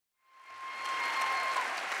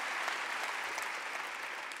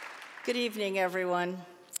Good evening, everyone.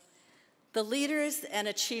 The leaders and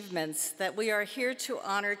achievements that we are here to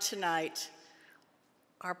honor tonight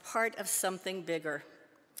are part of something bigger.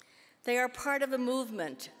 They are part of a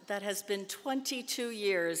movement that has been 22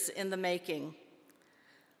 years in the making.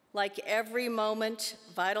 Like every moment,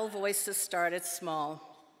 Vital Voices started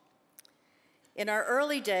small. In our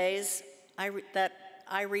early days that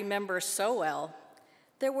I remember so well,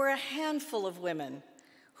 there were a handful of women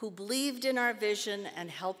who believed in our vision and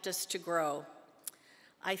helped us to grow.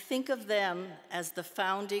 I think of them as the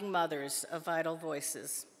founding mothers of Vital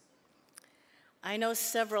Voices. I know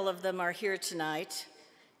several of them are here tonight,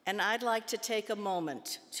 and I'd like to take a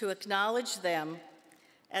moment to acknowledge them,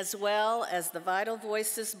 as well as the Vital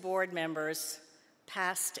Voices board members,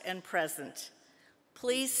 past and present.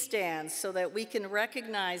 Please stand so that we can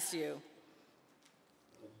recognize you.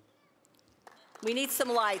 We need some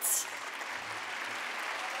lights.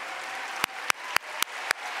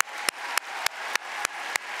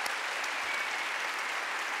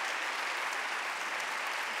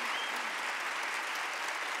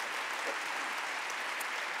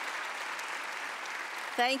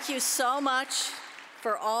 Thank you so much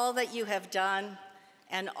for all that you have done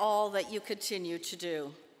and all that you continue to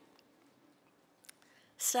do.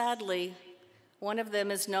 Sadly, one of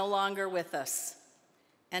them is no longer with us,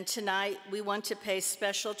 and tonight we want to pay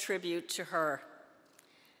special tribute to her.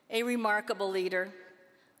 A remarkable leader,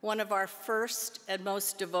 one of our first and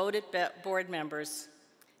most devoted board members,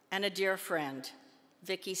 and a dear friend,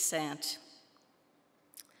 Victoria Sant.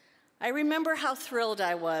 I remember how thrilled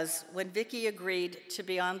I was when Vicki agreed to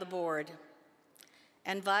be on the board,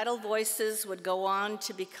 and Vital Voices would go on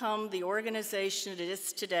to become the organization it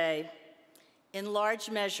is today, in large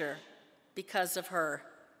measure because of her.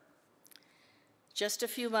 Just a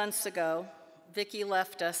few months ago, Vicki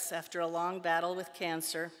left us after a long battle with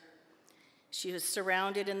cancer. She was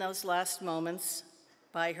surrounded in those last moments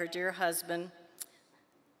by her dear husband,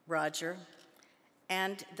 Roger,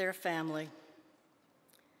 and their family.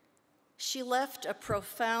 She left a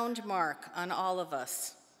profound mark on all of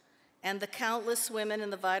us and the countless women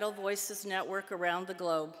in the Vital Voices network around the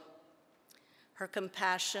globe. Her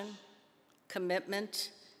compassion,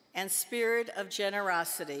 commitment, and spirit of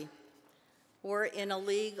generosity were in a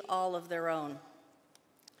league all of their own.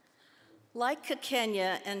 Like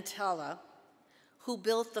Kekenya and Tala, who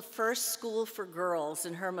built the first school for girls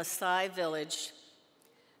in her Maasai village,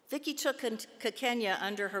 Vicki took Kekenya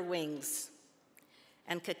under her wings.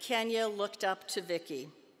 And Kekenya looked up to Vicki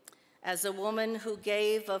as a woman who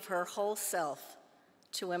gave of her whole self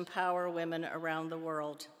to empower women around the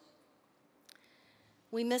world.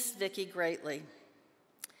 We miss Vicki greatly,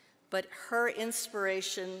 but her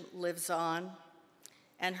inspiration lives on,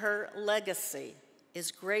 and her legacy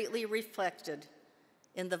is greatly reflected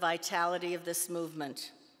in the vitality of this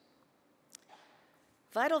movement.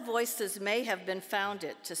 Vital Voices may have been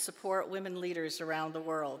founded to support women leaders around the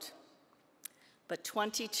world. But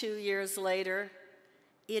 22 years later,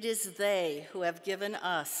 it is they who have given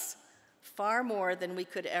us far more than we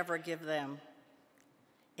could ever give them,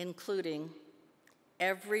 including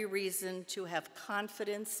every reason to have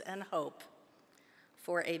confidence and hope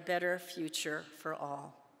for a better future for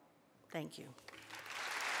all. Thank you.